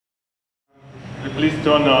We're pleased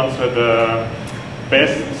to announce that the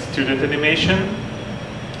best student animation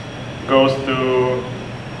goes to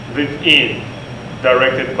Within,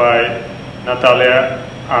 directed by Natalia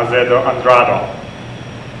Azedo Andrado.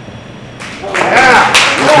 Yeah!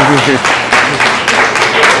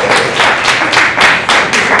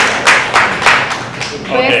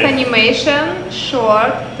 Best animation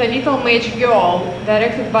short, The Little Mage Girl,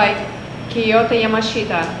 directed by Kyoto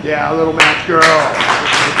Yamashita. Yeah, Little Match Girl.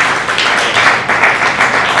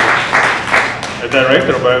 The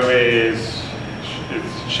director, by the way,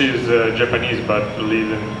 she's Japanese but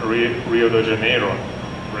lives in Rio de Janeiro,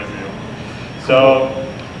 Brazil. So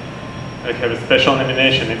I have a special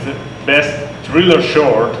nomination. It's the best thriller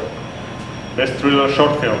short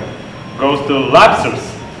film. Goes to Lapsus,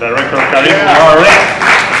 director Karim Moret.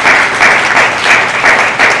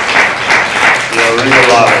 Yeah, really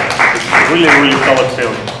love it. It's a really solid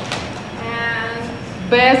film. And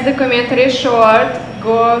best documentary short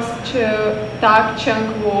goes to Tak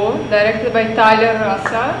Chung-woo, directed by Tyler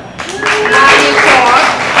Russell. Money Talk.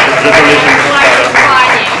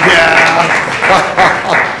 Funny. Yeah.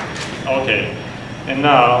 Okay, and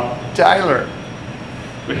now Tyler.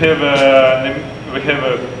 we have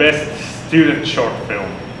a best student short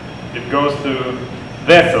film. It goes to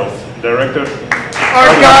Vessels, director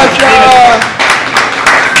Arkasha.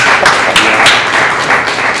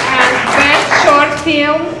 And best short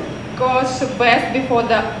film goes to Best Before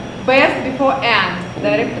End,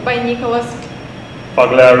 directed by Nicholas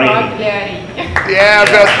Pagliarini. Yeah,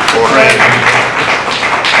 best before.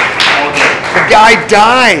 Okay. The guy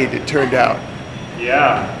died, it turned out.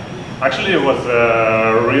 Yeah, actually it was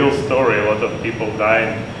a real story. A lot of people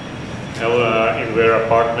died in their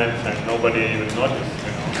apartments and nobody even noticed.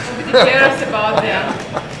 Nobody cares about them.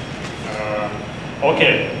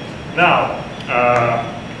 Okay, now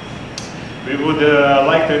we would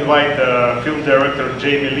like to invite film director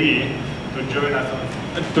Jamie Lee to join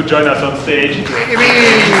us on stage. Jamie!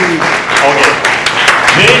 Okay,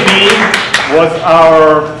 Jamie was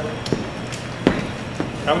our.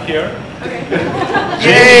 Come here. Okay.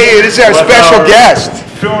 Yay, this is our special guest.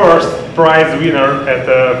 First prize winner at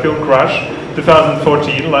Film Crush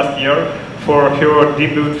 2014 last year for her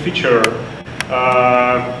debut feature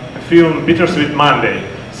film Bittersweet Monday.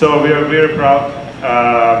 So we are very proud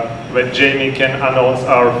that Jamie can announce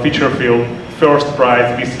our feature film first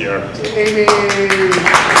prize this year. Jamie!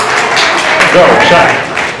 Go, shine.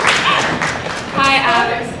 Hi,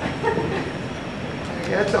 Alex.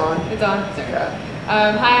 Yeah, it's on. It's on. Sorry. Yeah.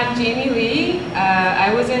 Hi, I'm Jamie Lee.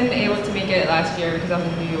 I wasn't able to make it last year because I was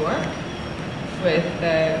in New York with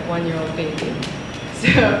a one-year-old baby. So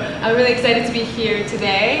I'm really excited to be here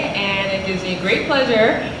today, and it gives me great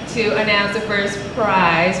pleasure to announce the first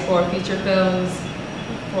prize for feature films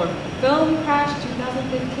for Film Crash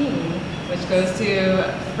 2015, which goes to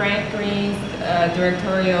Frank Green's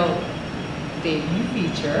directorial debut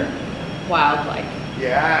feature, Wildlife.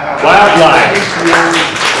 Yeah. Wildlife.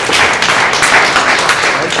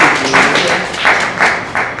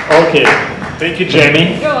 Okay, thank you,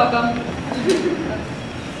 Jamie. You're welcome.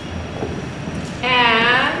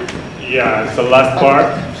 And Yeah, it's the last part.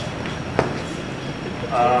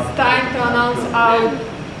 it's time to announce our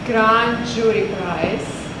Grand Jury Prize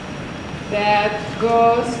that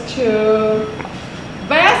goes to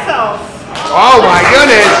Vessels. Oh my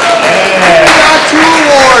goodness! We got 2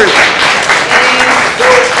 awards!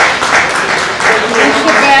 It's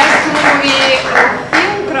the best movie of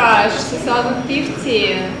Film Crush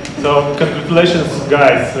 2015. So congratulations,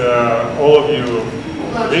 guys, all of you.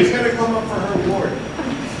 She's gonna come up for her award.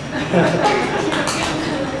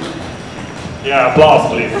 Yeah, applause,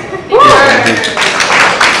 please. Thank you,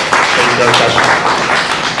 Arkasha.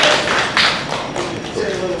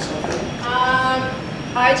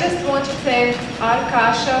 I just want to thank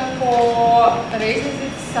Arkasha for raising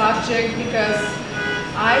this subject because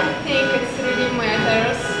I think it really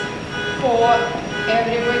matters for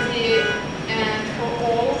everybody and for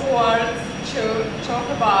all words to talk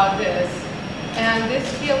about this. And this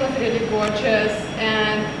film is really gorgeous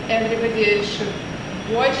and everybody should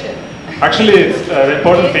watch it. Actually, it's the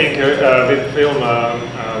important thing. This film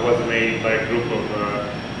was made by a group of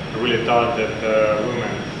really talented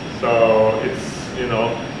women. So it's, you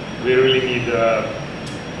know, we really need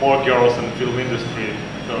more girls in the film industry.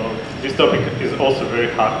 So this topic is also very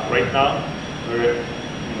hot right now. Very,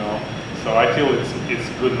 you know, so I feel it's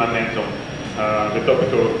good momentum. The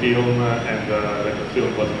topic of a film and that the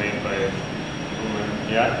film was made by women.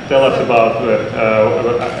 Yeah, tell us about that.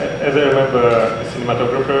 As I remember, a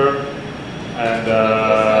cinematographer and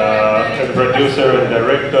a producer and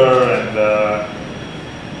director and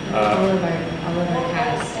all of our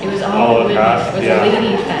cast. It was all all of cast. It was Yeah. a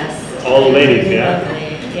lady fest. All ladies, Really yeah.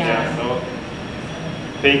 lovely. Yeah. So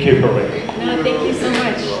thank you for it. No, thank you so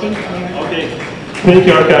much. Thank you. Okay. Thank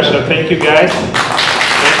you, Arkasha. Thank you, guys.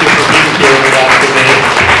 Thank you for being here with us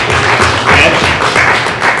today.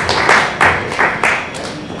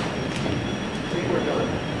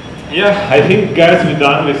 Yeah, I think, guys, we're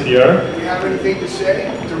done with here. Do we have anything to say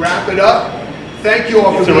to wrap it up? Thank you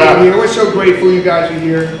all for It's a being wrap. here. We're so grateful you guys are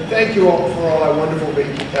here. Thank you all for all our wonderful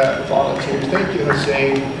volunteers. Thank you,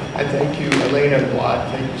 Hussein, and thank you, Elena and Vlad.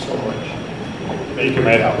 Thank you so much. Thank you,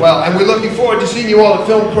 man. Well, and we're looking forward to seeing you all at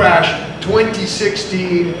Film Crash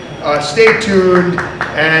 2016. Stay tuned,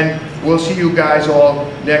 and we'll see you guys all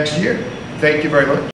next year. Thank you very much.